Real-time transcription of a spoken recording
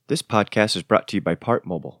This podcast is brought to you by Part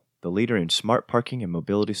Mobile, the leader in smart parking and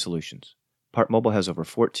mobility solutions. Part Mobile has over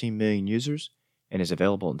 14 million users and is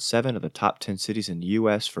available in 7 of the top 10 cities in the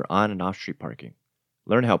U.S. for on- and off-street parking.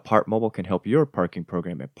 Learn how Part Mobile can help your parking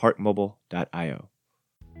program at partmobile.io.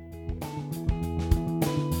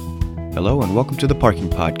 Hello and welcome to the Parking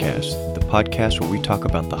Podcast, the podcast where we talk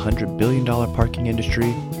about the $100 billion parking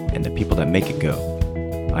industry and the people that make it go.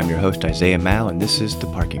 I'm your host, Isaiah Mal, and this is the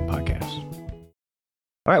Parking Podcast.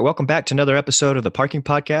 All right, welcome back to another episode of the Parking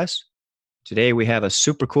Podcast. Today we have a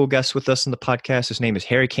super cool guest with us on the podcast. His name is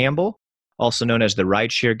Harry Campbell, also known as the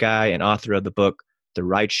Rideshare Guy and author of the book, The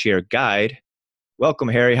Rideshare Guide. Welcome,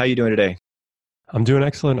 Harry. How are you doing today? I'm doing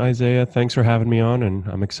excellent, Isaiah. Thanks for having me on, and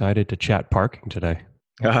I'm excited to chat parking today.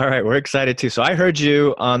 All right, we're excited too. So I heard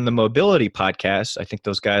you on the Mobility Podcast. I think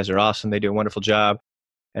those guys are awesome. They do a wonderful job.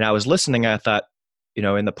 And I was listening, and I thought,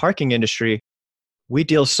 in the parking industry, we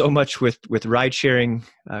deal so much with ride-sharing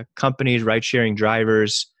companies, ride-sharing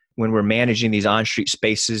drivers when we're managing these on-street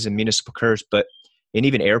spaces and municipal curves, but and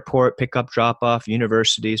even airport pickup, drop-off,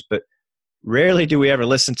 universities. But rarely do we ever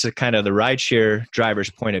listen to kind of the rideshare driver's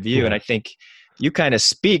point of view. Yeah. And I think you kind of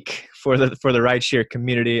speak for the rideshare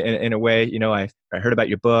community in a way. I heard about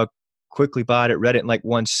your book, quickly bought it, read it in like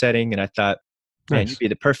one setting, and I thought, man, Nice. you'd be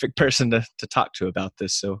the perfect person to talk to about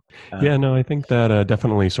this. So, I think that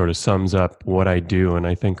definitely sort of sums up what I do. And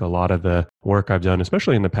I think a lot of the work I've done,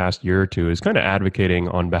 especially in the past year or two, is kind of advocating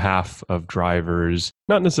on behalf of drivers,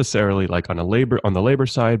 not necessarily like on the labor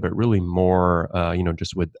side, but really more,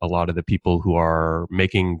 just with a lot of the people who are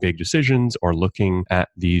making big decisions or looking at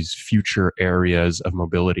these future areas of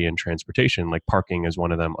mobility and transportation, like parking is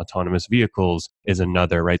one of them, autonomous vehicles is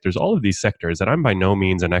another, right? There's all of these sectors that I'm by no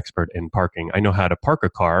means an expert in parking. I know how to park a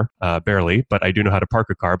car, barely, but I do know how to park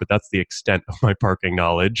a car, but that's the extent of my parking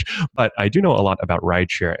knowledge. But I do know a lot about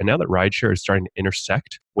rideshare. And now that rideshare is starting to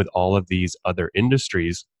intersect with all of these other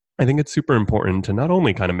industries, I think it's super important to not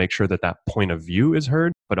only kind of make sure that that point of view is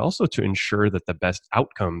heard, but also to ensure that the best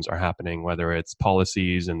outcomes are happening, whether it's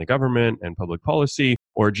policies in the government and public policy,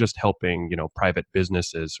 or just helping, private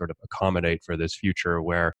businesses sort of accommodate for this future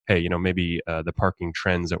where, hey, maybe the parking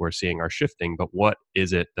trends that we're seeing are shifting, but what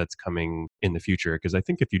is it that's coming in the future? Because I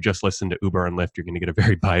think if you just listen to Uber and Lyft, you're going to get a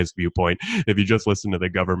very biased viewpoint. If you just listen to the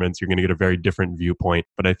governments, you're going to get a very different viewpoint.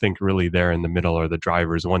 But I think really there in the middle are the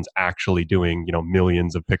drivers, the ones actually doing,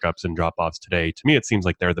 millions of pickups and drop-offs today. To me, it seems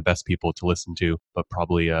like they're the best people to listen to, but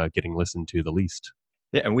probably getting listened to the least.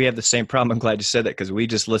 Yeah, and we have the same problem. I'm glad you said that because we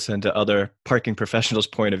just listened to other parking professionals'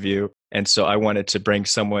 point of view. And so I wanted to bring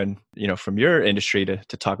someone, from your industry to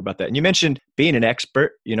talk about that. And you mentioned being an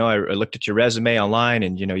expert. I looked at your resume online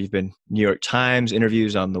and, you've been New York Times,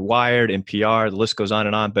 interviews on The Wired, NPR, the list goes on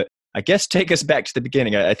and on. But I guess take us back to the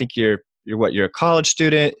beginning. I think you're a college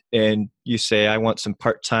student and you say, I want some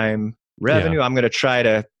part-time revenue. Yeah. I'm going to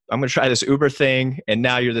try this Uber thing, and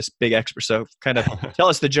now you're this big expert. So kind of tell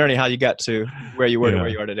us the journey, how you got to where you were to where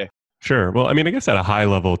you are today. Sure. Well, I guess at a high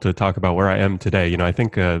level to talk about where I am today, I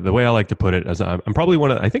think the way I like to put it is I'm probably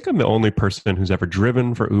I think I'm the only person who's ever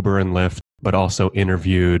driven for Uber and Lyft, but also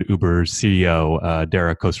interviewed Uber's CEO,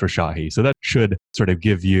 Dara Khosrowshahi. So that should sort of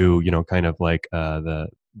give you, kind of like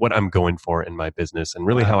what I'm going for in my business. And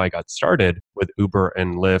really how I got started with Uber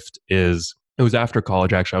and Lyft is it was after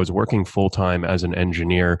college, actually. I was working full-time as an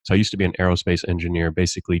engineer. So I used to be an aerospace engineer,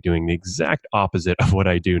 basically doing the exact opposite of what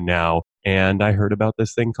I do now. And I heard about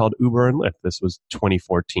this thing called Uber and Lyft. This was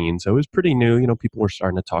 2014. So it was pretty new. People were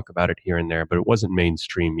starting to talk about it here and there, but it wasn't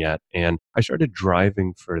mainstream yet. And I started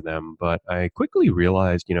driving for them. But I quickly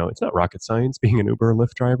realized, it's not rocket science being an Uber and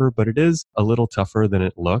Lyft driver, but it is a little tougher than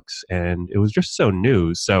it looks. And it was just so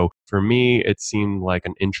new. So for me, it seemed like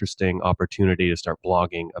an interesting opportunity to start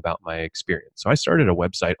blogging about my experience. So I started a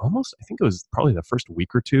website I think it was probably the first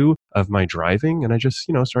week or two of my driving. And I just,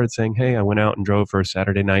 started saying, hey, I went out and drove for a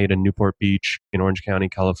Saturday night in Newport Beach in Orange County,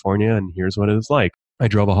 California, and here's what it was like. I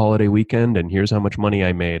drove a holiday weekend and here's how much money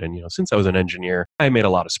I made. And, since I was an engineer, I made a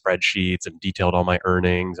lot of spreadsheets and detailed all my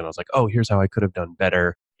earnings. And I was like, oh, here's how I could have done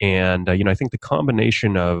better. And, I think the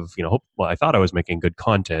combination of, I thought I was making good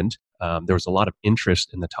content. There was a lot of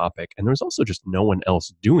interest in the topic and there was also just no one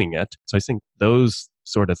else doing it. So I think those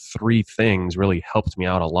sort of three things really helped me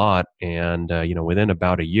out a lot. And, within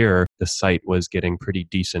about a year, the site was getting pretty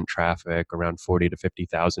decent traffic, around 40 to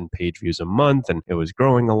 50,000 page views a month. And it was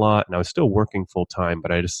growing a lot. And I was still working full time,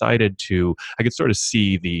 but I decided I could sort of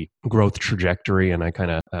see the growth trajectory. And I kind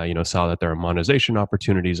of, saw that there are monetization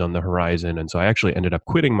opportunities on the horizon. And so I actually ended up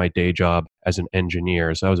quitting my day job as an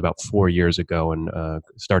engineer. So that was about 4 years ago, and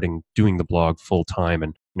starting doing the blog full time.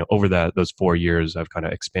 And over those 4 years, I've kind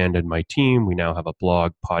of expanded my team. We now have a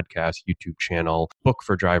blog, podcast, YouTube channel, book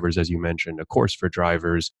for drivers, as you mentioned, a course for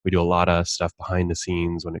drivers. We do a lot of stuff behind the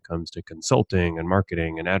scenes when it comes to consulting and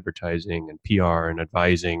marketing and advertising and PR and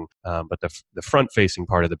advising. But the front-facing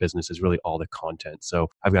part of the business is really all the content. So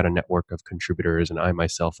I've got a network of contributors, and I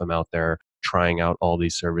myself am out there trying out all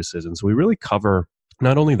these services. And so we really cover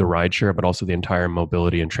not only the rideshare, but also the entire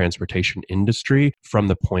mobility and transportation industry from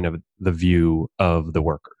the point of the view of the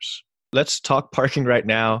workers. Let's talk parking right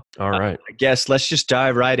now. All right. I guess let's just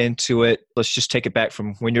dive right into it. Let's just take it back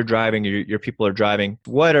from when you're driving, your people are driving.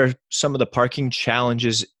 What are some of the parking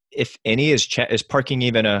challenges, if any? Is parking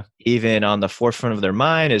even on the forefront of their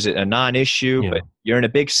mind? Is it a non-issue? Yeah. But you're in a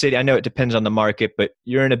big city. I know it depends on the market, but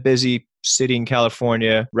you're in a busy city in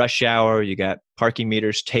California, rush hour, you got parking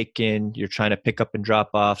meters taken, you're trying to pick up and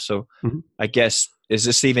drop off. So I guess, is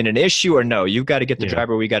this even an issue or no? You've got to get the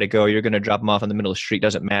driver, we got to go. You're going to drop them off in the middle of the street.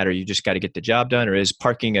 Doesn't matter. You just got to get the job done. Or is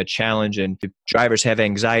parking a challenge and do drivers have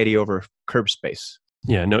anxiety over curb space?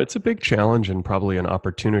 Yeah, no, it's a big challenge and probably an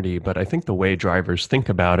opportunity, but I think the way drivers think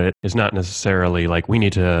about it is not necessarily like we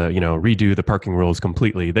need to, redo the parking rules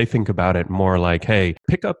completely. They think about it more like, hey,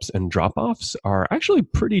 pickups and drop-offs are actually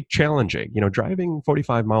pretty challenging. Driving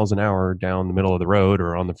 45 miles an hour down the middle of the road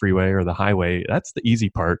or on the freeway or the highway, that's the easy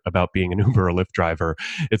part about being an Uber or Lyft driver.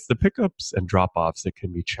 It's the pickups and drop-offs that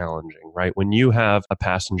can be challenging, right? When you have a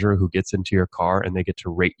passenger who gets into your car and they get to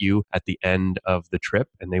rate you at the end of the trip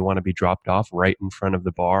and they want to be dropped off right in front of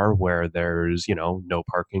the bar where there's, no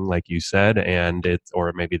parking, like you said,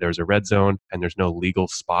 or maybe there's a red zone and there's no legal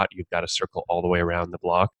spot. You've got to circle all the way around the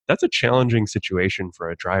block. That's a challenging situation for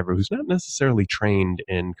a driver who's not necessarily trained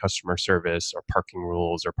in customer service or parking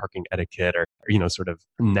rules or parking etiquette or sort of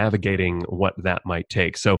navigating what that might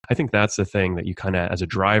take. So I think that's the thing that you kind of, as a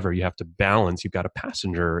driver, you have to balance. You've got a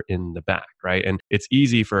passenger in the back, right? And it's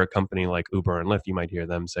easy for a company like Uber and Lyft. You might hear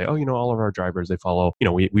them say, all of our drivers, they follow,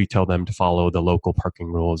 we tell them to follow the local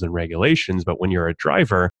parking rules and regulations. But when you're a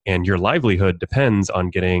driver and your livelihood depends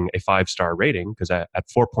on getting a 5-star rating, because at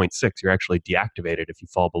 4.6, you're actually deactivated if you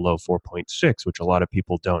fall below 4.6, which a lot of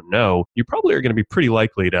people don't know, you probably are going to be pretty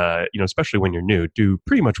likely to, especially when you're new, do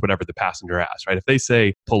pretty much whatever the passenger asks, right? If they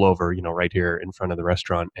say pull over, right here in front of the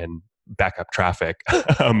restaurant and back up traffic,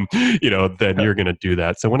 then you're going to do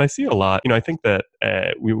that. So when I see a lot, I think that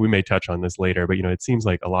we may touch on this later, but it seems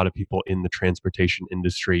like a lot of people in the transportation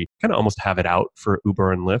industry kind of almost have it out for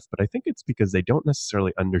Uber and Lyft, but I think it's because they don't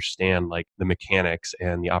necessarily understand like the mechanics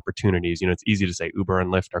and the opportunities. It's easy to say Uber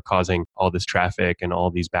and Lyft are causing all this traffic and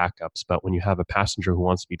all these backups, but when you have a passenger who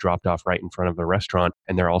wants to be dropped off right in front of the restaurant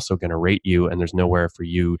and they're also going to rate you and there's nowhere for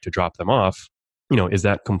you to drop them off, is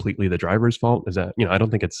that completely the driver's fault? Is that, I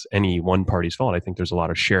don't think it's any one party's fault. I think there's a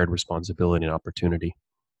lot of shared responsibility and opportunity.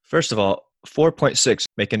 First of all, 4.6,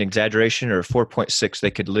 make an exaggeration, or 4.6,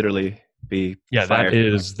 they could literally be fired. That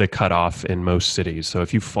is the cutoff in most cities. So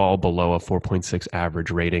if you fall below a 4.6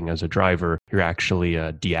 average rating as a driver, you're actually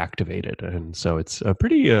deactivated. And so it's a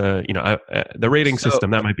pretty, the rating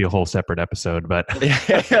system, that might be a whole separate episode, but.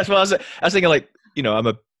 Well, I was thinking I'm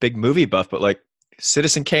a big movie buff, but like,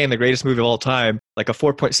 Citizen Kane, the greatest movie of all time, like a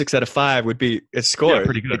 4.6 out of 5 would be its score. Yeah,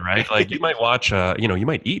 pretty good, right? Like you might watch, you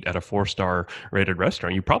might eat at a 4-star rated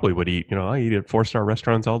restaurant. You probably would eat, I eat at 4-star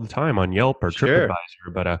restaurants all the time on Yelp or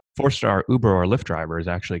TripAdvisor, but a 4-star Uber or Lyft driver is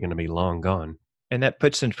actually going to be long gone. And that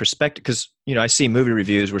puts in perspective because, I see movie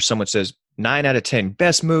reviews where someone says 9 out of 10,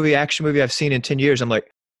 best action movie I've seen in 10 years. I'm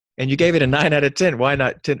like, and you gave it a 9 out of 10. Why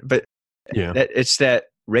not 10? But it's that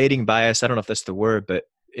rating bias. I don't know if that's the word, but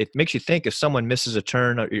it makes you think if someone misses a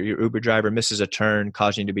turn, or your Uber driver misses a turn,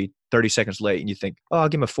 causing you to be 30 seconds late, and you think, I'll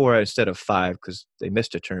give them a 4 instead of 5 because they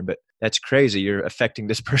missed a turn. But that's crazy. You're affecting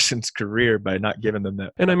this person's career by not giving them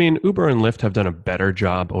that. And I mean, Uber and Lyft have done a better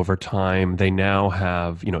job over time. They now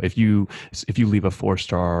have, if you leave a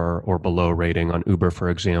 4-star or below rating on Uber, for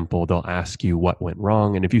example, they'll ask you what went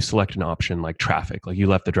wrong. And if you select an option like traffic, like you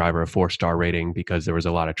left the driver a 4-star rating because there was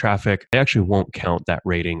a lot of traffic, they actually won't count that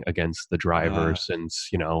rating against the driver since,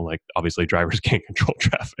 obviously drivers can't control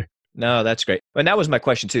traffic. No, that's great. And that was my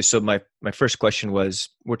question too. So my first question was,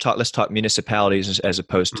 let's talk municipalities as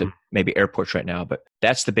opposed to maybe airports right now. But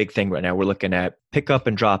that's the big thing right now. We're looking at pick up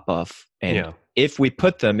and drop off. And if we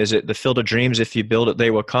put them, is it the field of dreams? If you build it,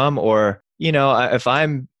 they will come. Or, if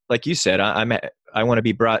I'm, like you said, I want to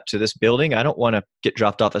be brought to this building. I don't want to get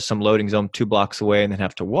dropped off at some loading zone 2 blocks away and then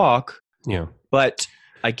have to walk. Yeah. But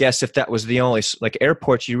I guess if that was the only, like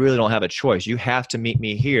airports, you really don't have a choice. You have to meet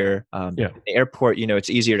me here. The airport,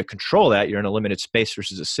 it's easier to control that. You're in a limited space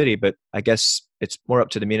versus a city. But I guess it's more up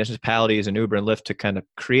to the municipalities and Uber and Lyft to kind of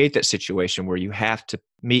create that situation where you have to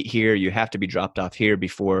meet here, you have to be dropped off here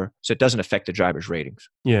before, so it doesn't affect the driver's ratings.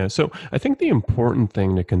 Yeah. So I think the important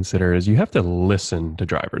thing to consider is you have to listen to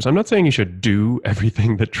drivers. I'm not saying you should do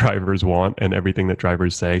everything that drivers want and everything that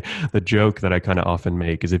drivers say. The joke that I kind of often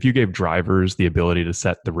make is if you gave drivers the ability to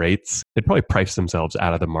set the rates, they'd probably price themselves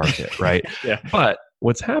out of the market, right? Yeah. But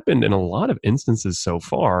what's happened in a lot of instances so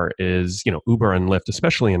far is, Uber and Lyft,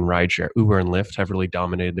 especially in rideshare, Uber and Lyft have really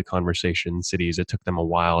dominated the conversation in cities. It took them a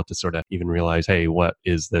while to sort of even realize, hey, what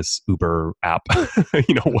is this Uber app?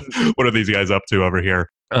 What are these guys up to over here?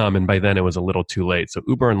 And by then it was a little too late. So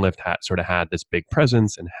Uber and Lyft had this big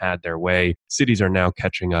presence and had their way. Cities are now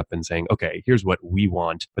catching up and saying, okay, here's what we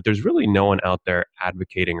want. But there's really no one out there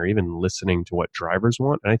advocating or even listening to what drivers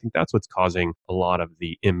want. And I think that's what's causing a lot of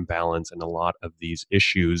the imbalance and a lot of these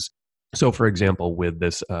issues. So for example, with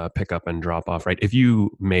this pickup and drop off, right? If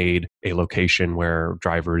you made a location where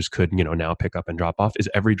drivers could, now pick up and drop off, is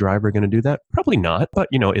every driver going to do that? Probably not. But,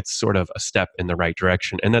 it's sort of a step in the right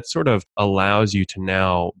direction. And that sort of allows you to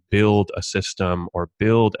now build a system or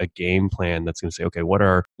build a game plan that's going to say, okay, what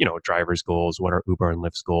are, drivers' goals? What are Uber and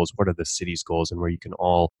Lyft's goals? What are the city's goals? And where you can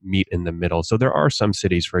all meet in the middle. So there are some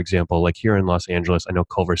cities, for example, like here in Los Angeles, I know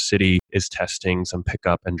Culver City is testing some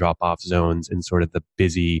pickup and drop off zones in sort of the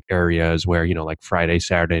busy areas where, like Friday,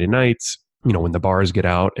 Saturday nights, when the bars get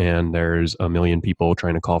out and there's a million people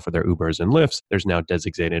trying to call for their Ubers and Lyfts, there's now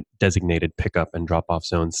designated pickup and drop off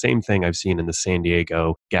zones. Same thing I've seen in the San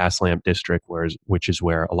Diego Gaslamp district, which is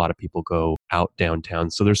where a lot of people go out downtown.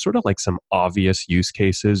 So there's sort of like some obvious use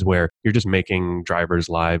cases where you're just making drivers'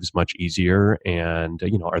 lives much easier. And,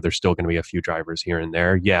 are there still going to be a few drivers here and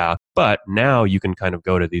there? Yeah. But now you can kind of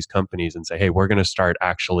go to these companies and say, hey, we're going to start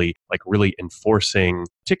actually like really enforcing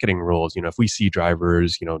ticketing rules. If we see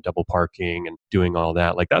drivers, double parking and doing all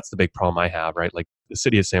that, like that's the big problem I have, right? Like the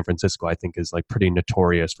city of San Francisco, I think, is like pretty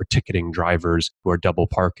notorious for ticketing drivers who are double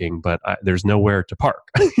parking, but there's nowhere to park.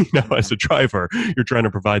 As a driver, you're trying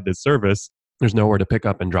to provide this service. There's nowhere to pick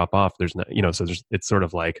up and drop off. There's no, it's sort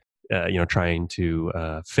of like, trying to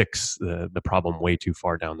fix the problem way too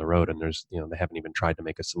far down the road. And there's, they haven't even tried to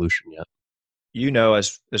make a solution yet.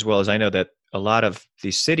 As well as I know that a lot of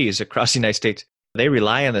these cities across the United States, they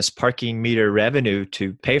rely on this parking meter revenue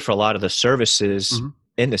to pay for a lot of the services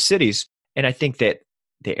in the cities. And I think that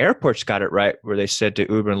the airports got it right where they said to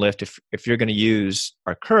Uber and Lyft, if you're going to use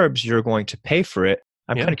our curbs, you're going to pay for it.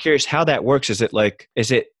 I'm kind of curious how that works. Is it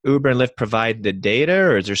Uber and Lyft provide the data,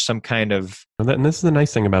 or is there some kind of... And this is the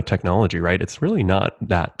nice thing about technology, right? It's really not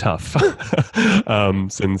that tough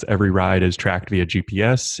since every ride is tracked via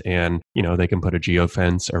GPS and, they can put a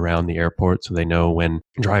geofence around the airport so they know when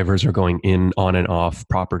drivers are going in, on and off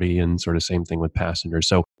property, and sort of same thing with passengers.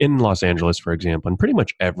 So in Los Angeles, for example, in pretty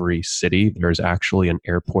much every city, there's actually an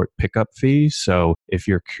airport pickup fee. So if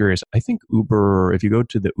you're curious, I think if you go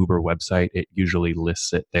to the Uber website, it usually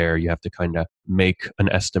lists it there. You have to kind of make an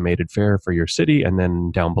estimated fare for your city, and then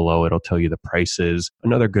down below it'll tell you the prices.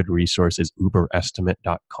 Another good resource is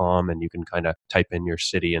uberestimate.com, and you can kind of type in your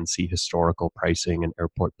city and see historical pricing and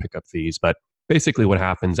airport pickup fees. But basically what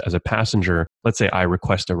happens as a passenger, let's say I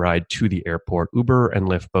request a ride to the airport, Uber and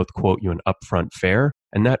Lyft both quote you an upfront fare,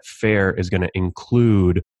 and that fare is going to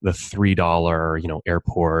include the $3,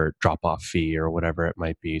 airport drop-off fee or whatever it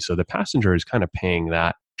might be. So the passenger is kind of paying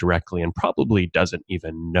that directly and probably doesn't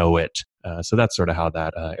even know it. So that's sort of how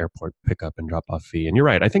that airport pickup and drop off fee. And you're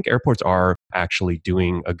right. I think airports are actually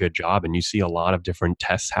doing a good job, and you see a lot of different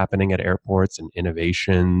tests happening at airports and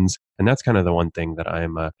innovations. And that's kind of the one thing that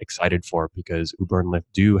I'm excited for, because Uber and Lyft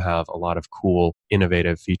do have a lot of cool,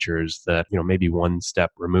 innovative features that, maybe one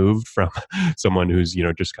step removed from someone who's,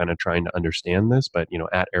 just kind of trying to understand this. But,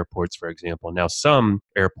 at airports, for example, now some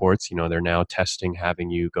airports, they're now testing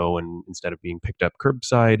having you go and instead of being picked up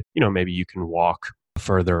curbside, maybe you can walk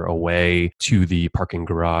further away to the parking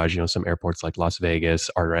garage. Some airports like Las Vegas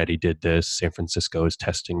already did this. San Francisco is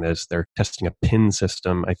testing this. They're testing a PIN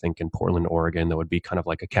system, I think, in Portland, Oregon, that would be kind of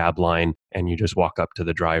like a cab line. And you just walk up to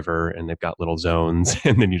the driver and they've got little zones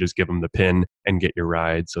and then you just give them the PIN and get your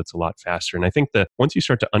ride. So it's a lot faster. And I think that once you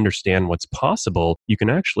start to understand what's possible, you can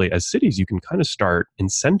actually, as cities, you can kind of start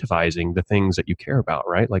incentivizing the things that you care about,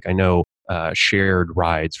 right? Like I know shared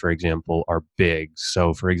rides, for example, are big.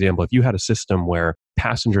 So for example, if you had a system where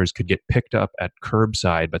passengers could get picked up at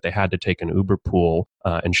curbside, but they had to take an Uber pool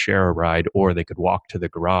and share a ride, or they could walk to the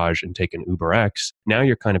garage and take an Uber X, now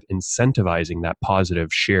you're kind of incentivizing that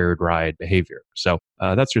positive shared ride behavior. So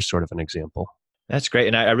that's just sort of an example. That's great.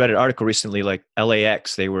 And I read an article recently, like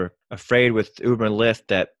LAX, they were afraid with Uber and Lyft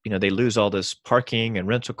that, they lose all this parking and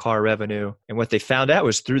rental car revenue. And what they found out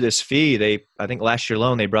was through this fee, I think last year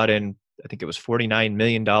alone, they brought in, I think it was $49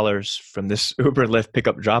 million from this Uber and Lyft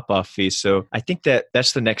pickup drop-off fee. So I think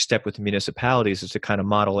that's the next step with the municipalities, is to kind of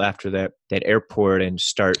model after that airport and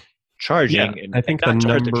start charging, and I think not the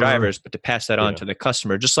charge number, the drivers, but to pass that on to the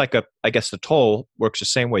customer. Just like I guess the toll works the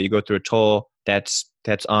same way. You go through a toll, that's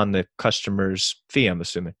on the customer's fee, I'm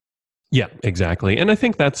assuming. Yeah, exactly. And I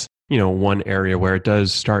think that's, one area where it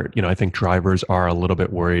does start, I think drivers are a little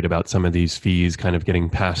bit worried about some of these fees kind of getting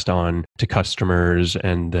passed on to customers,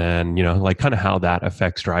 and then, like kind of how that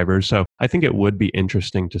affects drivers. So I think it would be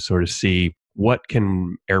interesting to sort of see what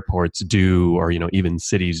can airports do, or even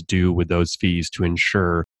cities do with those fees to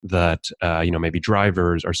ensure that maybe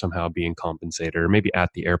drivers are somehow being compensated, or maybe at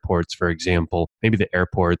the airports, for example, maybe the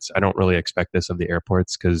airports. I don't really expect this of the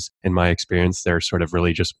airports, because in my experience, they're sort of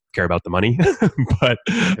really just care about the money. But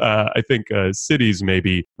I think cities might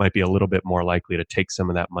be a little bit more likely to take some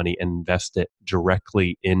of that money and invest it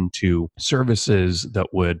directly into services that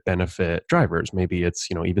would benefit drivers. Maybe it's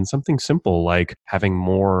even something simple like having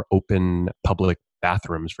more open public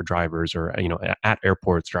bathrooms for drivers, or at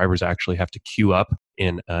airports, drivers actually have to queue up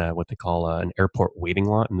in what they call an airport waiting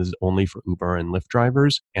lot, and this is only for Uber and Lyft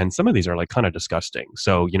drivers. And some of these are like kind of disgusting.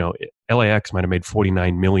 So LAX might have made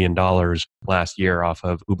 $49 million last year off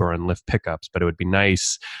of Uber and Lyft pickups, but it would be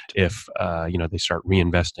nice if they start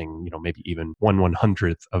reinvesting maybe even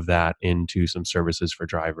 1/100th of that into some services for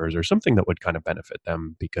drivers, or something that would kind of benefit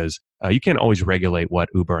them, because you can't always regulate what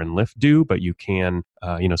Uber and Lyft do, but you can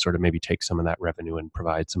sort of maybe take some of that revenue and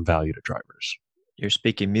provide some value to drivers. You're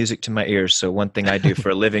speaking music to my ears. So one thing I do for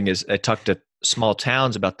a living is I talk to small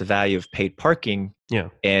towns about the value of paid parking. Yeah.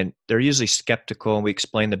 And they're usually skeptical, and we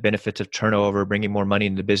explain the benefits of turnover, bringing more money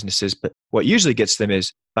into businesses. But what usually gets them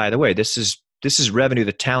is, by the way, this is revenue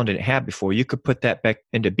the town didn't have before. You could put that back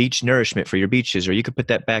into beach nourishment for your beaches, or you could put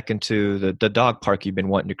that back into the dog park you've been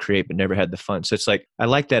wanting to create but never had the funds. So it's like, I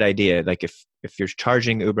like that idea. Like if you're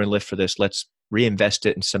charging Uber and Lyft for this, let's reinvest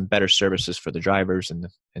it in some better services for the drivers and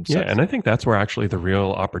yeah, such. and I think that's where actually the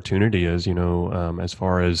real opportunity is, as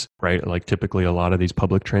far as, right, like typically a lot of these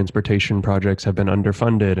public transportation projects have been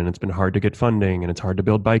underfunded, and it's been hard to get funding, and it's hard to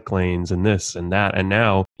build bike lanes and this and that. And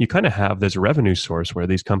now you kind of have this revenue source where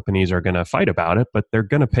these companies are going to fight about it, but they're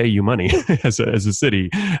going to pay you money as a city,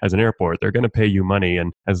 as an airport. They're going to pay you money.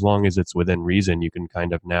 And as long as it's within reason, you can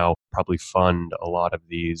kind of now probably fund a lot of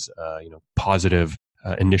these, positive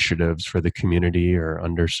initiatives for the community, or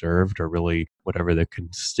underserved, or really whatever the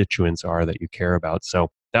constituents are that you care about. So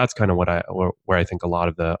that's kind of where I think a lot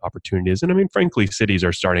of the opportunity is. And I mean, frankly, cities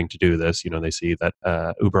are starting to do this. They see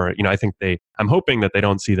that Uber, I think I'm hoping that they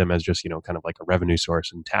don't see them as just, kind of like a revenue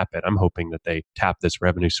source and tap it. I'm hoping that they tap this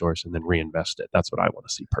revenue source and then reinvest it. That's what I want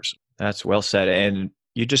to see personally. That's well said. And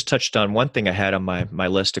you just touched on one thing I had on my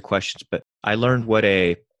list of questions, but I learned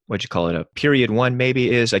what'd you call it? A period one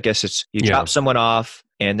maybe is, I guess it's you drop someone off,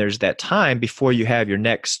 and there's that time before you have your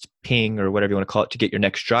next ping, or whatever you want to call it, to get your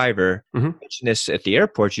next driver. Mm-hmm. Mention this at the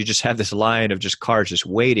airports, you just have this line of just cars just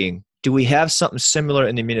waiting. Do we have something similar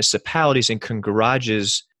in the municipalities, and can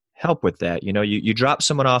garages help with that? You drop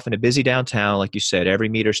someone off in a busy downtown, like you said, every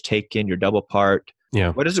meter's taken, you're double parked.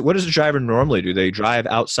 Yeah. What does the driver normally do? They drive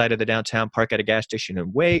outside of the downtown, park at a gas station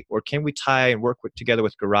and wait? Or can we tie and work together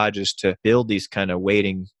with garages to build these kind of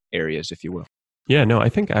waiting areas, if you will? Yeah, no, I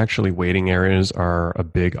think actually waiting areas are a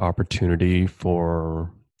big opportunity for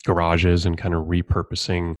garages and kind of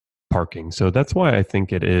repurposing parking. So that's why I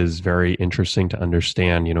think it is very interesting to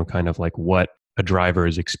understand, kind of like what a driver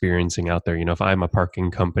is experiencing out there. If I'm a parking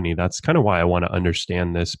company, that's kind of why I want to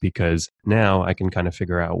understand this, because now I can kind of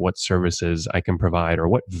figure out what services I can provide, or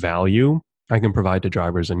what value I can provide to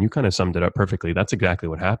drivers. And you kind of summed it up perfectly. That's exactly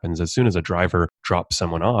what happens. As soon as a driver drops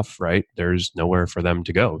someone off, right, there's nowhere for them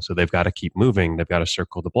to go. So they've got to keep moving. They've got to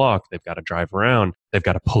circle the block. They've got to drive around. They've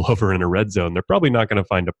got to pull over in a red zone. They're probably not going to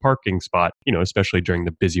find a parking spot, especially during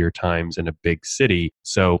the busier times in a big city.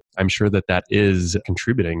 So I'm sure that is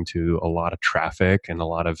contributing to a lot of traffic, and a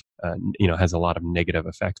lot of, has a lot of negative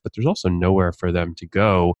effects, but there's also nowhere for them to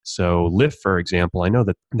go. So Lyft, for example, I know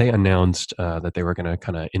that they announced that they were going to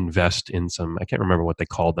kind of invest in some, I can't remember what they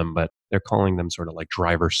called them, but they're calling them sort of like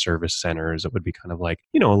driver service centers. It would be kind of like,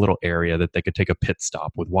 a little area that they could take a pit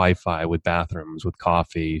stop with Wi-Fi, with bathrooms, with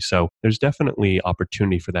coffee. So there's definitely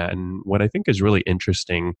opportunity for that. And what I think is really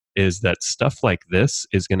interesting is that stuff like this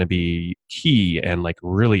is going to be key and like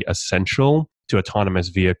really essential to autonomous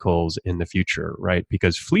vehicles in the future, right?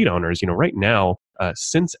 Because fleet owners, right now,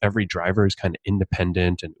 since every driver is kind of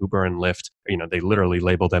independent, and Uber and Lyft, they literally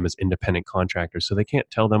label them as independent contractors, so they can't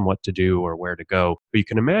tell them what to do or where to go. But you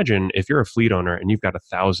can imagine if you're a fleet owner and you've got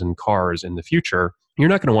 1,000 cars in the future, you're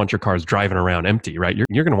not going to want your cars driving around empty, right?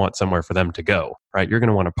 You're going to want somewhere for them to go, right? You're going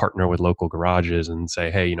to want to partner with local garages and say,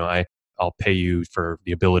 hey, I'll pay you for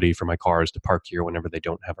the ability for my cars to park here whenever they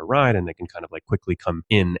don't have a ride, and they can kind of like quickly come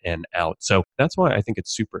in and out. So that's why I think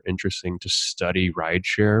it's super interesting to study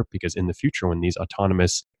rideshare, because in the future, when the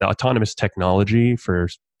autonomous technology for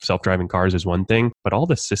self-driving cars is one thing, but all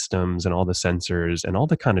the systems and all the sensors and all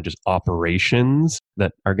the kind of just operations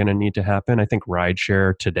that are going to need to happen, I think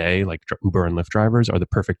rideshare today, like Uber and Lyft drivers, are the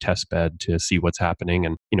perfect test bed to see what's happening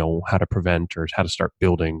and, how to prevent or how to start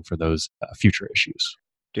building for those future issues.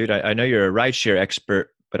 Dude, I know you're a rideshare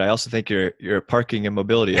expert, but I also think you're a parking and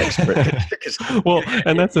mobility expert. Well,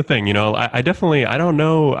 and that's the thing, I definitely, I don't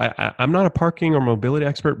know, I'm not a parking or mobility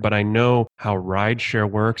expert, but I know how rideshare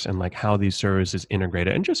works and like how these services integrate.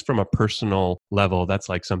 And just from a personal level, that's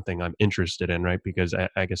like something I'm interested in, right? Because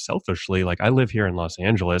I guess selfishly, like I live here in Los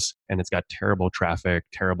Angeles and it's got terrible traffic,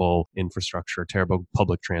 terrible infrastructure, terrible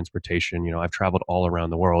public transportation. I've traveled all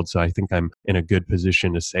around the world. So I think I'm in a good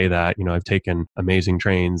position to say that, I've taken amazing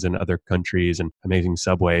trains in other countries and amazing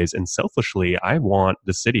subways. And selfishly, I want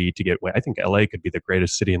the city to get away. I think LA could be the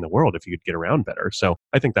greatest city in the world if you could get around better. So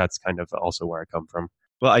I think that's kind of also where I come from.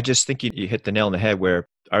 Well, I just think you hit the nail on the head where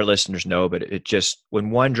our listeners know, but it just,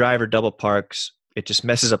 when one driver double parks, it just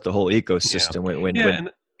messes up the whole ecosystem.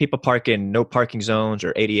 When people park in no parking zones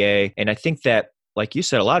or ADA. And I think that, like you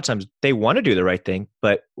said, a lot of times they want to do the right thing,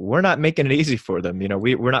 but we're not making it easy for them.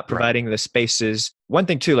 We're not providing the spaces. One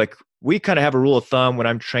thing too, like we kind of have a rule of thumb when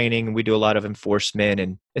I'm training, we do a lot of enforcement.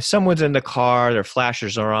 And if someone's in the car, their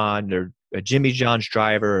flashers are on, they're a Jimmy John's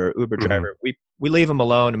driver or Uber driver, we leave them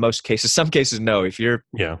alone in most cases. Some cases, no, if you're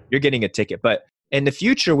getting a ticket. But in the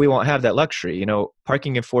future, we won't have that luxury.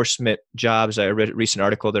 Parking enforcement jobs, I read a recent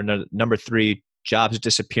article, they're number 3 jobs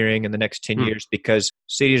disappearing in the next 10 years because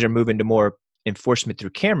cities are moving to more enforcement through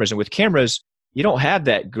cameras. And with cameras, you don't have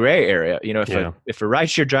that gray area. If a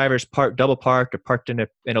rideshare driver is double parked or parked in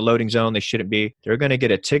a loading zone they shouldn't be, they're going to get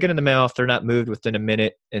a ticket in the mail if they're not moved within a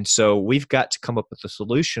minute. And so we've got to come up with a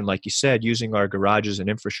solution, like you said, using our garages and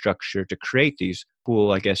infrastructure to create these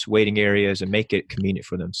cool, I guess, waiting areas and make it convenient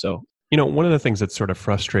for them. So one of the things that sort of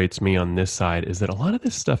frustrates me on this side is that a lot of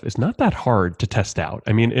this stuff is not that hard to test out.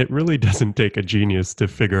 I mean, it really doesn't take a genius to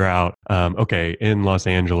figure out, okay, in Los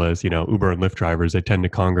Angeles, Uber and Lyft drivers, they tend to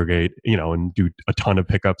congregate, and do a ton of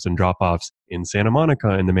pickups and drop-offs in Santa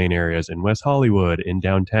Monica, in the main areas, in West Hollywood, in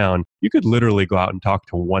downtown. You could literally go out and talk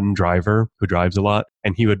to one driver who drives a lot,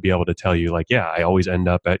 and he would be able to tell you, like, yeah, I always end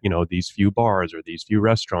up at, these few bars or these few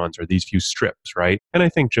restaurants or these few strips, right? And I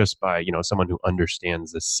think just by, someone who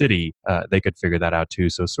understands the city, they could figure that out too.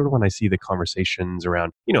 So sort of when I see the conversations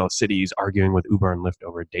around, cities arguing with Uber and Lyft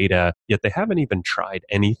over data, yet they haven't even tried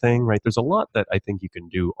anything, right? There's a lot that I think you can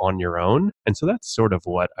do on your own. And so that's sort of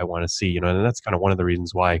what I want to see, and that's kind of one of the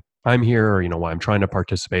reasons why I'm here, or, why I'm trying to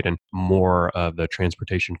participate in more of the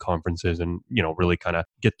transportation conferences and, really kind of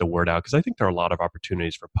get the word out. Because I think there are a lot of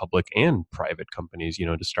opportunities for public and private companies,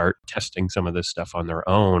 to start testing some of this stuff on their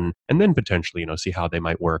own, and then potentially, see how they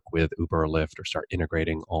might work with Uber or Lyft or start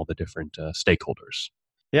integrating all the different stakeholders.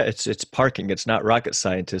 Yeah, it's parking. It's not rocket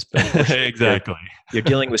scientists, but exactly. You're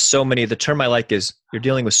dealing with so many. The term I like is you're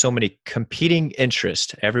dealing with so many competing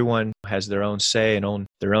interests. Everyone has their own say and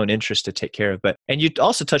their own interest to take care of. And you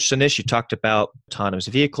also touched on this. You talked about autonomous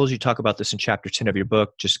vehicles. You talk about this in chapter 10 of your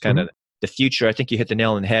book, just kind of the future. I think you hit the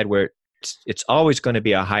nail on the head where it's always going to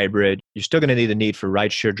be a hybrid. You're still going to need the need for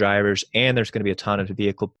rideshare drivers, and there's going to be autonomous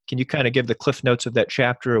vehicle. Can you kind of give the cliff notes of that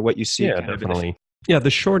chapter or what you see? Yeah, definitely. Yeah,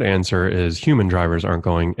 the short answer is human drivers aren't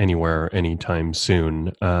going anywhere anytime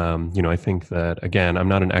soon. I think that, again, I'm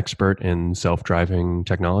not an expert in self-driving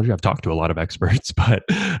technology. I've talked to a lot of experts, but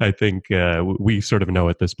I think we sort of know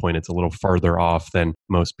at this point it's a little farther off than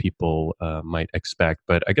most people might expect.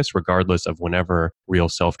 But I guess regardless of whenever real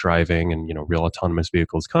self-driving and, real autonomous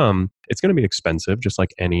vehicles come, it's going to be expensive, just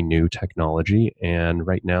like any new technology. And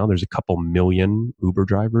right now there's a couple million Uber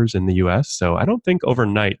drivers in the US. So I don't think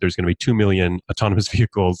overnight there's going to be 2 million autonomous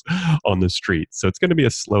vehicles on the street. So it's going to be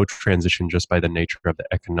a slow transition just by the nature of the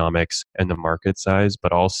economics and the market size,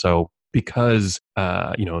 but also because,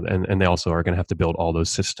 and they also are going to have to build all those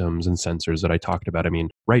systems and sensors that I talked about. I mean,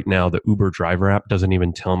 right now, the Uber driver app doesn't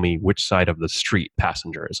even tell me which side of the street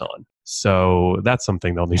passenger is on. So that's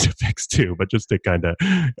something they'll need to fix too. But just to kind of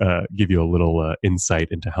give you a little insight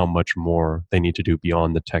into how much more they need to do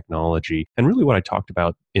beyond the technology. And really what I talked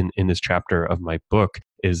about in this chapter of my book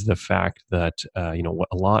is the fact that, a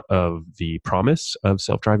lot of the promise of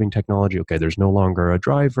self-driving technology, okay, there's no longer a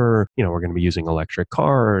driver, we're going to be using electric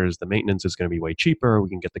cars, the maintenance is going to be way cheaper, we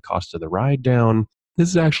can get the cost of the ride down. This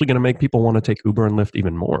is actually going to make people want to take Uber and Lyft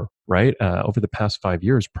even more, right? Over the past 5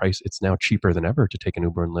 years, it's now cheaper than ever to take an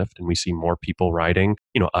Uber and Lyft, and we see more people riding.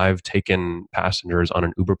 I've taken passengers on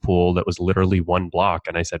an Uber pool that was literally 1 block,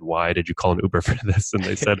 and I said, "Why did you call an Uber for this?" And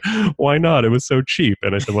they said, "Why not? It was so cheap."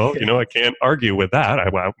 And I said, "Well, I can't argue with that. I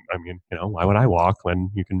mean, why would I walk when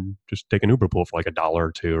you can just take an Uber pool for like $1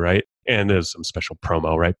 or $2, right?" And there's some special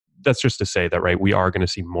promo, right? That's just to say that, right, we are going to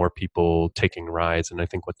see more people taking rides. And I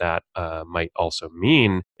think what that might also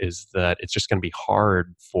mean is that it's just going to be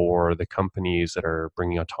hard for the companies that are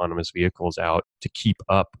bringing autonomous vehicles out to keep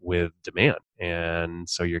up with demand. And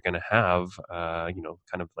so you're going to have,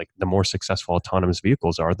 kind of like the more successful autonomous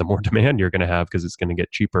vehicles are, the more demand you're going to have because it's going to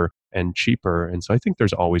get cheaper and cheaper. And so I think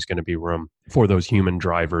there's always going to be room for those human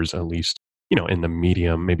drivers, at least in the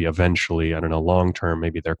medium, maybe eventually, I don't know, long term,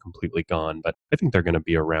 maybe they're completely gone, but I think they're going to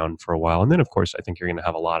be around for a while. And then, of course, I think you're going to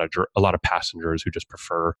have a lot of passengers who just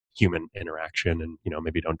prefer human interaction and,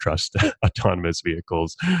 maybe don't trust autonomous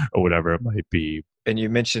vehicles or whatever it might be. And you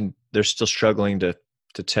mentioned they're still struggling to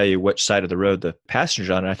tell you which side of the road the passenger's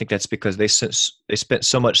on. And I think that's because they spent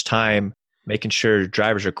so much time making sure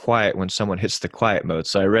drivers are quiet when someone hits the quiet mode.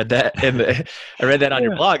 So I read that on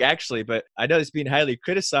your blog, actually, but I know it's being highly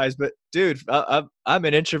criticized. But dude, I'm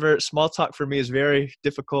an introvert. Small talk for me is very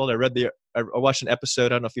difficult. I watched an episode. I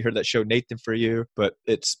don't know if you heard that show, Nathan for You, but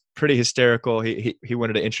it's pretty hysterical. He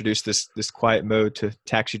wanted to introduce this quiet mode to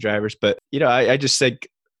taxi drivers. But I just think,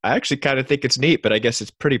 I actually kind of think it's neat, but I guess it's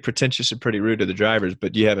pretty pretentious and pretty rude to the drivers.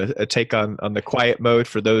 But do you have a take on the quiet mode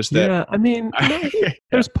for those that... Yeah, I mean,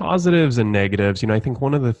 there's positives and negatives. I think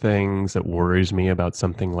one of the things that worries me about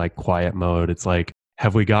something like quiet mode, it's like,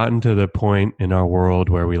 have we gotten to the point in our world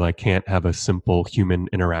where we can't have a simple human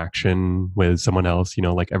interaction with someone else?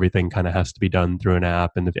 Everything kind of has to be done through an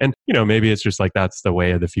app, and maybe it's just like that's the way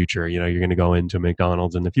of the future. You're going to go into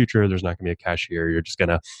McDonald's in the future. There's not going to be a cashier. You're just going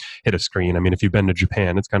to hit a screen. I mean, if you've been to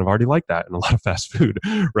Japan, it's kind of already like that in a lot of fast food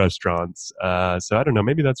restaurants. So I don't know.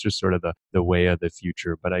 Maybe that's just sort of the way of the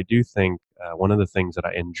future. But I do think one of the things that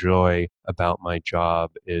I enjoy about my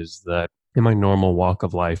job is that in my normal walk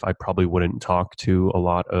of life, I probably wouldn't talk to a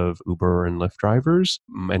lot of Uber and Lyft drivers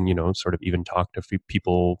and, sort of even talk to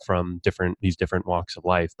people from these different walks of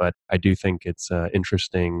life. But I do think it's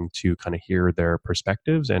interesting to kind of hear their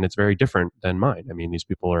perspectives, and it's very different than mine. I mean, these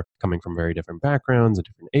people are coming from very different backgrounds and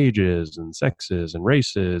different ages and sexes and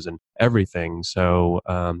races and everything. So,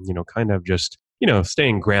 kind of just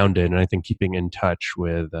staying grounded, and I think keeping in touch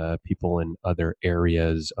with people in other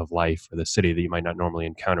areas of life or the city that you might not normally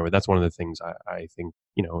encounter with. That's one of the things I think,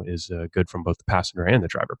 is good from both the passenger and the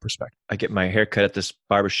driver perspective. I get my haircut at this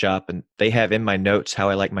barbershop, and they have in my notes how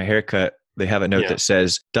I like my haircut. They have a note that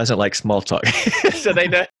says, doesn't like small talk. So they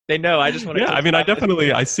know. I just want to... Yeah, I mean,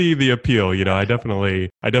 I see the appeal. I definitely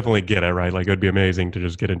get it, right? Like, it would be amazing to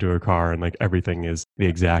just get into a car and everything is the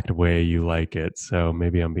exact way you like it. So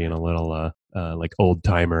maybe I'm being a little old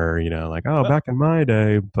timer, back in my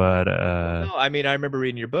day. But no, I mean, I remember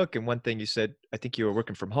reading your book, and one thing you said, I think you were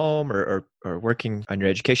working from home or working on your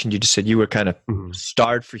education. You just said you were kind of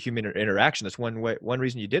starved for human interaction. That's one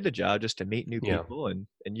reason you did the job, just to meet new people, and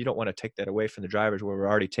you don't want to take that away from the drivers, where we're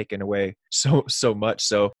already taking away so much.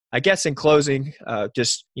 So I guess in closing,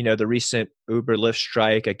 just the recent Uber Lyft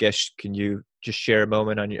strike, I guess, can you just share a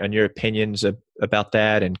moment on your opinions about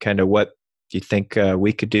that, and kind of what do you think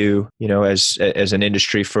we could do, as an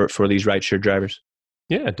industry for these rideshare drivers?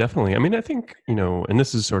 Yeah, definitely. I mean, I think, and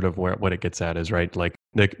this is sort of what it gets at is, right, like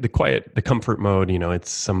the comfort mode,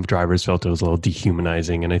 it's some drivers felt it was a little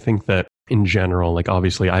dehumanizing. And I think that in general,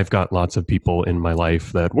 obviously I've got lots of people in my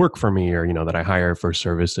life that work for me or, that I hire for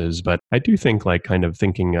services, but I do think kind of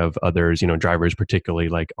thinking of others, drivers, particularly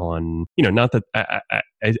on, not that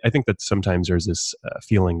I think that sometimes there's this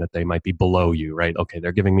feeling that they might be below you, right? Okay,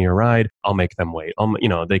 they're giving me a ride, I'll make them wait.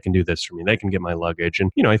 They can do this for me. They can get my luggage.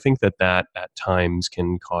 And, I think that at times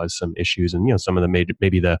can cause some issues. And, some of the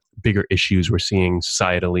maybe the bigger issues we're seeing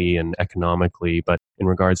societally and economically, but in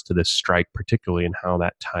regards to this strike particularly and how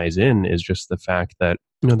that ties in is just the fact that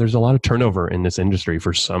there's a lot of turnover in this industry.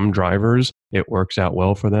 For some drivers, it works out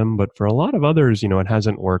well for them, but for a lot of others, it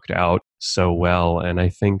hasn't worked out so well. And I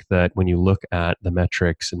think that when you look at the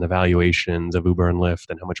metrics and the valuations of Uber and Lyft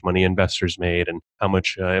and how much money investors made and how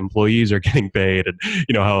much employees are getting paid and,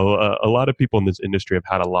 how a lot of people in this industry have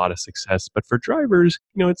had a lot of success. But for drivers,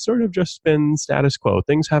 it's sort of just been status quo.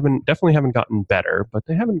 Things definitely haven't gotten better, but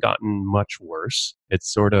they haven't gotten much worse.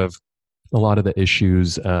 It's sort of a lot of the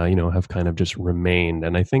issues, have kind of just remained.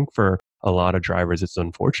 And I think for a lot of drivers, it's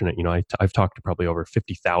unfortunate. I've talked to probably over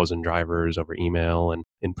 50,000 drivers over email and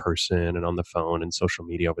in person and on the phone and social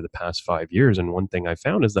media over the past 5 years. And one thing I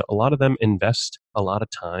found is that a lot of them invest a lot of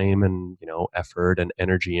time and, effort and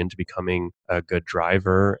energy into becoming a good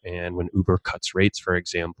driver. And when Uber cuts rates, for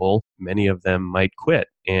example, many of them might quit.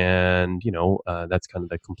 And, that's kind of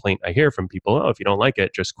the complaint I hear from people. Oh, if you don't like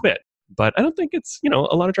it, just quit. But I don't think it's, a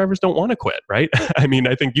lot of drivers don't want to quit, right? I mean,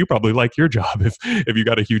 I think you probably like your job. If you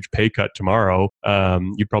got a huge pay cut tomorrow,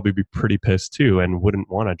 you'd probably be pretty pissed too and wouldn't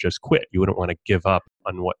want to just quit. You wouldn't want to give up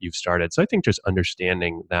on what you've started. So I think just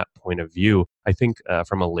understanding that point of view, I think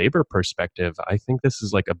from a labor perspective, I think this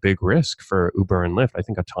is like a big risk for Uber and Lyft. I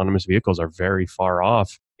think autonomous vehicles are very far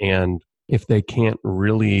off. And if they can't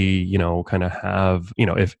really, kind of have,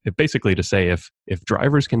 if basically to say if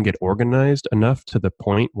drivers can get organized enough to the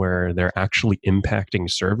point where they're actually impacting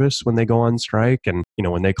service when they go on strike and,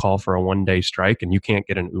 when they call for a 1-day strike and you can't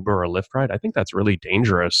get an Uber or a Lyft ride, I think that's really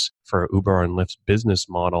dangerous for Uber and Lyft's business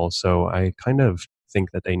model. So I kind of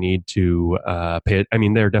think that they need to pay it. I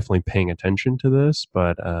mean, they're definitely paying attention to this,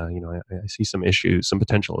 but, I see some issues, some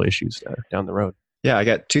potential issues there down the road. Yeah, I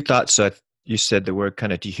got two thoughts. You said the word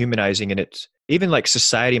kind of dehumanizing, and it's even like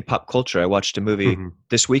society and pop culture. I watched a movie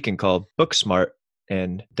this weekend called Booksmart,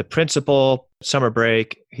 and the principal, summer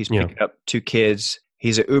break, he's picking up two kids.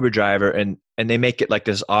 He's an Uber driver, and they make it like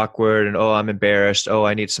this awkward and, oh, I'm embarrassed. Oh,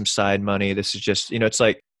 I need some side money. This is just, it's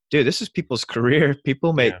like, dude, this is people's career.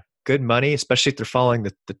 People make good money, especially if they're following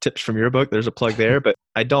the tips from your book. There's a plug there, but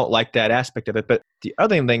I don't like that aspect of it. But the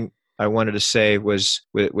other thing I wanted to say was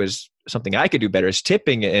something I could do better is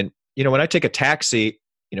tipping. And when I take a taxi,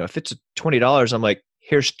 if it's $20, I'm like,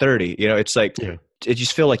 here's 30. It's like, it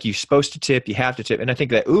just feel like you're supposed to tip, you have to tip. And I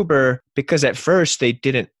think that Uber, because at first they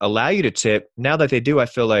didn't allow you to tip, now that they do, I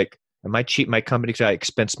feel like, am I cheating my company because I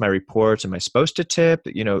expense my reports? Am I supposed to tip?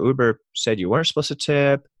 Uber said you weren't supposed to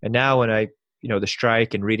tip. And now when I, the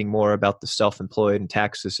strike and reading more about the self-employed and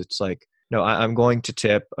taxes, it's like, no, I'm going to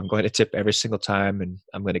tip. I'm going to tip every single time, and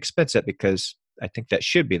I'm going to expense it because I think that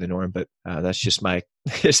should be the norm, but that's just my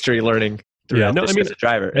history learning throughout this as a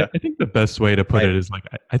driver. I think the best way to put it is like,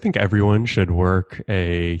 I think everyone should work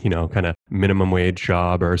a, kind of minimum wage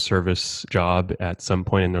job or a service job at some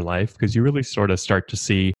point in their life, because you really sort of start to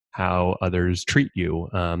see how others treat you,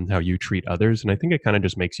 how you treat others. And I think it kind of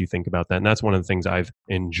just makes you think about that. And that's one of the things I've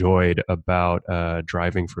enjoyed about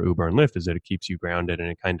driving for Uber and Lyft is that it keeps you grounded, and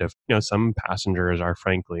it kind of, some passengers are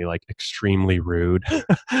frankly like extremely rude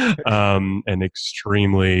and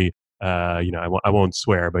extremely, I won't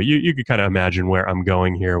swear, but you could kind of imagine where I'm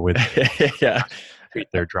going here with treat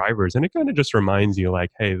their drivers. And it kind of just reminds you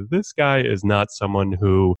like, hey, this guy is not someone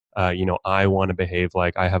who, I want to behave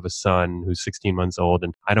like. I have a son who's 16 months old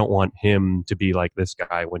and I don't want him to be like this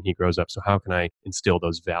guy when he grows up. So how can I instill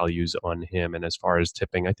those values on him? And as far as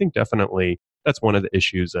tipping, I think definitely that's one of the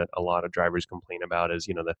issues that a lot of drivers complain about is,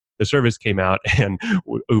 the service came out and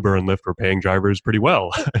Uber and Lyft were paying drivers pretty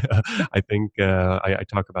well. I think I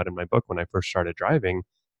talk about in my book when I first started driving,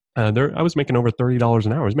 I was making over $30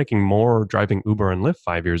 an hour. I was making more driving Uber and Lyft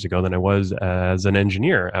 5 years ago than I was as an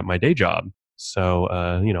engineer at my day job. So,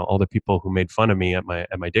 all the people who made fun of me at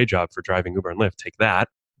my day job for driving Uber and Lyft, take that.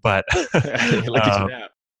 But, so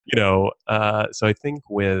I think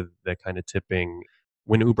with the kind of tipping,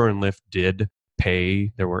 when Uber and Lyft did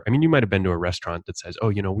pay, you might have been to a restaurant that says, oh,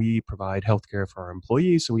 we provide healthcare for our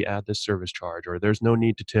employees, so we add this service charge, or there's no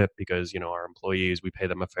need to tip because, our employees, we pay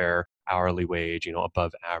them a fair hourly wage,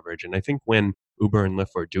 above average. And I think when Uber and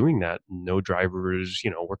Lyft were doing that, no drivers,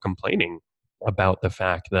 were complaining about the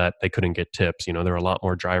fact that they couldn't get tips. There were a lot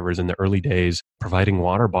more drivers in the early days providing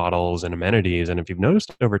water bottles and amenities. And if you've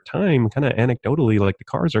noticed over time, kind of anecdotally, like the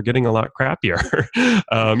cars are getting a lot crappier.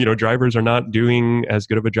 Drivers are not doing as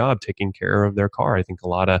good of a job taking care of their car. I think a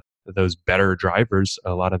lot of those better drivers,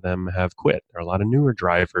 a lot of them have quit. There are a lot of newer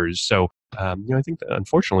drivers. So, I think that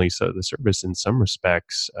unfortunately, so the service in some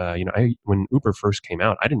respects, when Uber first came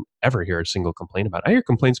out, I didn't ever hear a single complaint about it. I hear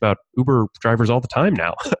complaints about Uber drivers all the time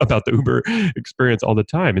now, about the Uber experience all the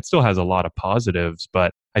time. It still has a lot of positives,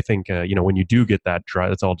 but I think, when you do get that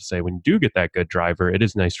that's all to say, when you do get that good driver, it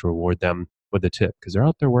is nice to reward them with a tip because they're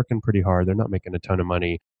out there working pretty hard. They're not making a ton of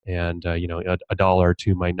money. And, a dollar or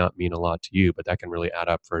two might not mean a lot to you, but that can really add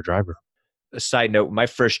up for a driver. A side note, my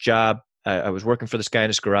first job, I was working for this guy in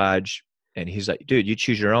his garage, and he's like, dude, you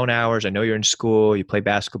choose your own hours. I know you're in school, you play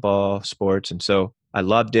basketball, sports. And so I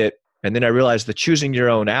loved it. And then I realized that choosing your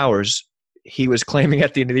own hours, he was claiming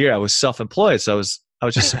at the end of the year, I was self-employed. So I was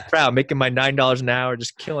just so proud, making my $9 an hour,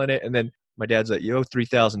 just killing it. And then my dad's like, you owe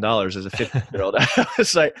 $3,000 as a 50-year-old. I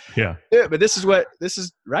was like, Yeah. yeah, but this is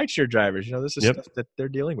rideshare drivers, this is Yep. stuff that they're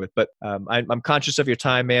dealing with. But I'm conscious of your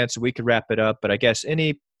time, man, so we could wrap it up. But I guess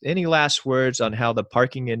any last words on how the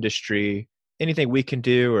parking industry, anything we can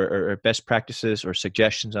do or best practices or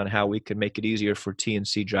suggestions on how we can make it easier for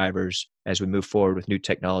TNC drivers as we move forward with new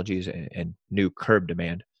technologies and new curb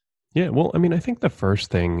demand? Yeah, well, I mean, I think the first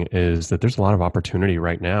thing is that there's a lot of opportunity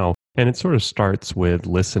right now. And it sort of starts with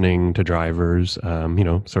listening to drivers,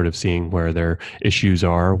 sort of seeing where their issues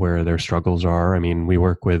are, where their struggles are. I mean, we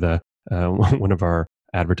work with one of our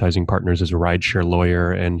advertising partners is a rideshare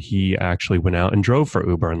lawyer, and he actually went out and drove for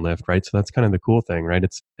Uber and Lyft, right? So that's kind of the cool thing, right?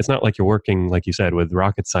 It's not like you're working, like you said, with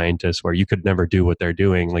rocket scientists where you could never do what they're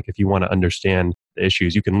doing. Like if you want to understand the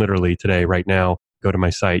issues, you can literally today, right now, go to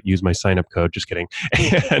my site, use my sign up code, just kidding,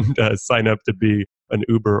 and sign up to be an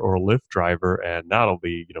Uber or Lyft driver. And that'll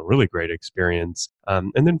be, really great experience.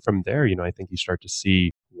 And then from there, I think you start to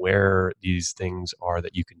see where these things are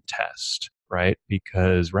that you can test, right?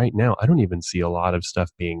 Because right now, I don't even see a lot of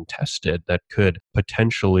stuff being tested that could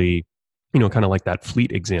potentially, kind of like that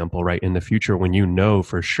fleet example, right? In the future, when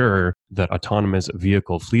for sure that autonomous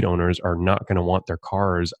vehicle fleet owners are not going to want their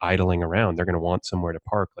cars idling around. They're going to want somewhere to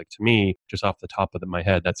park. Like to me, just off the top of my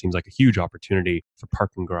head, that seems like a huge opportunity for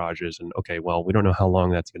parking garages. And okay, well, we don't know how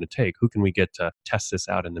long that's going to take. Who can we get to test this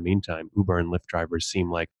out in the meantime? Uber and Lyft drivers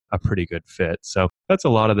seem like a pretty good fit. So that's a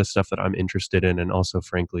lot of the stuff that I'm interested in. And also,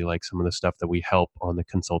 frankly, like some of the stuff that we help on the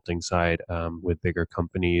consulting side with bigger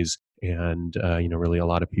companies and, really a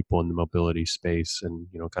lot of people in the mobility space and,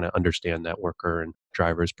 kind of understand that worker and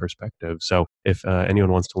driver's perspective. So if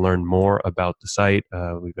anyone wants to learn more about the site,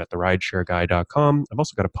 we've got the rideshareguy.com. I've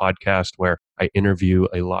also got a podcast where I interview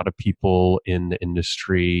a lot of people in the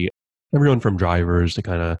industry, everyone from drivers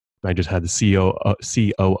to I just had the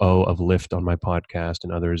COO of Lyft on my podcast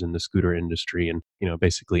and others in the scooter industry and,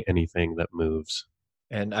 basically anything that moves.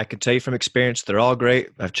 And I can tell you from experience, they're all great.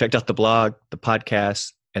 I've checked out the blog, the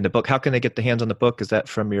podcast, and the book. How can they get the hands on the book? Is that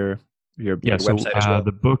from your website as well?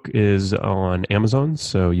 The book is on Amazon,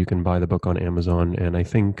 so you can buy the book on Amazon. And I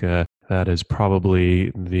think that is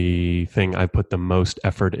probably the thing I put the most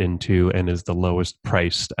effort into and is the lowest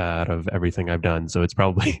priced out of everything I've done. So it's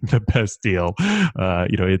probably the best deal.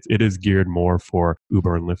 It is geared more for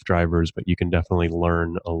Uber and Lyft drivers, but you can definitely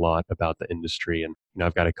learn a lot about the industry. And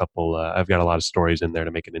I've got a lot of stories in there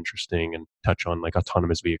to make it interesting and touch on like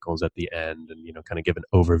autonomous vehicles at the end and, kind of give an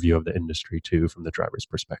overview of the industry too from the driver's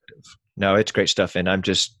perspective. No, it's great stuff. And I'm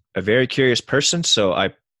just a very curious person. So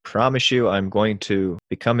I promise you I'm going to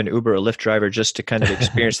become an Uber or Lyft driver just to kind of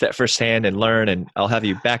experience that firsthand and learn. And I'll have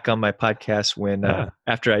you back on my podcast when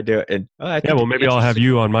after I do it. And maybe I'll have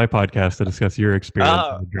you on my podcast to discuss your experience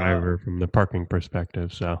as a driver from the parking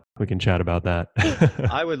perspective. So we can chat about that.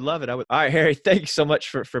 I would love it. All right, Harry, thank you so much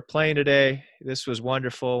for playing today. This was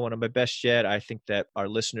wonderful. One of my best yet. I think that our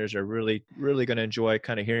listeners are really, really going to enjoy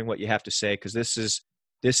kind of hearing what you have to say, because this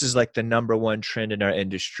is like the number one trend in our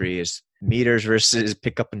industry is meters versus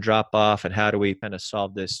pick up and drop off, and how do we kind of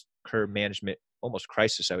solve this curb management almost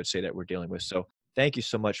crisis, I would say, that we're dealing with. So thank you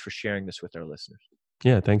so much for sharing this with our listeners.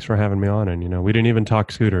 Yeah, thanks for having me on. And, we didn't even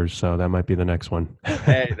talk scooters, so that might be the next one.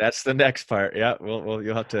 Hey, that's the next part. Yeah, well,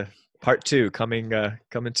 you'll have to part 2 coming to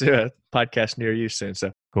a podcast near you soon.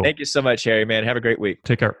 So cool. Thank you so much, Harry, man. Have a great week.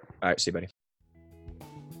 Take care. All right, see you, buddy.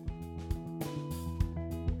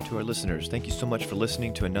 To our listeners, thank you so much for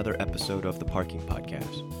listening to another episode of the Parking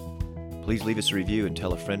Podcast. Please leave us a review and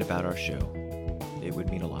tell a friend about our show. It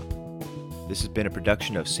would mean a lot. This has been a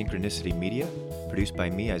production of Synchronicity Media, produced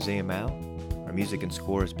by me, Isaiah Mao. Our music and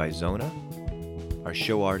score is by Zona. Our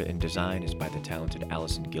show art and design is by the talented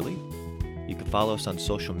Allison Gilly. You can follow us on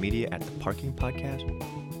social media at the Parking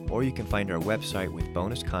Podcast, or you can find our website with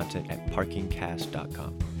bonus content at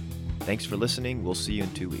parkingcast.com. Thanks for listening. We'll see you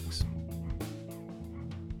in 2 weeks.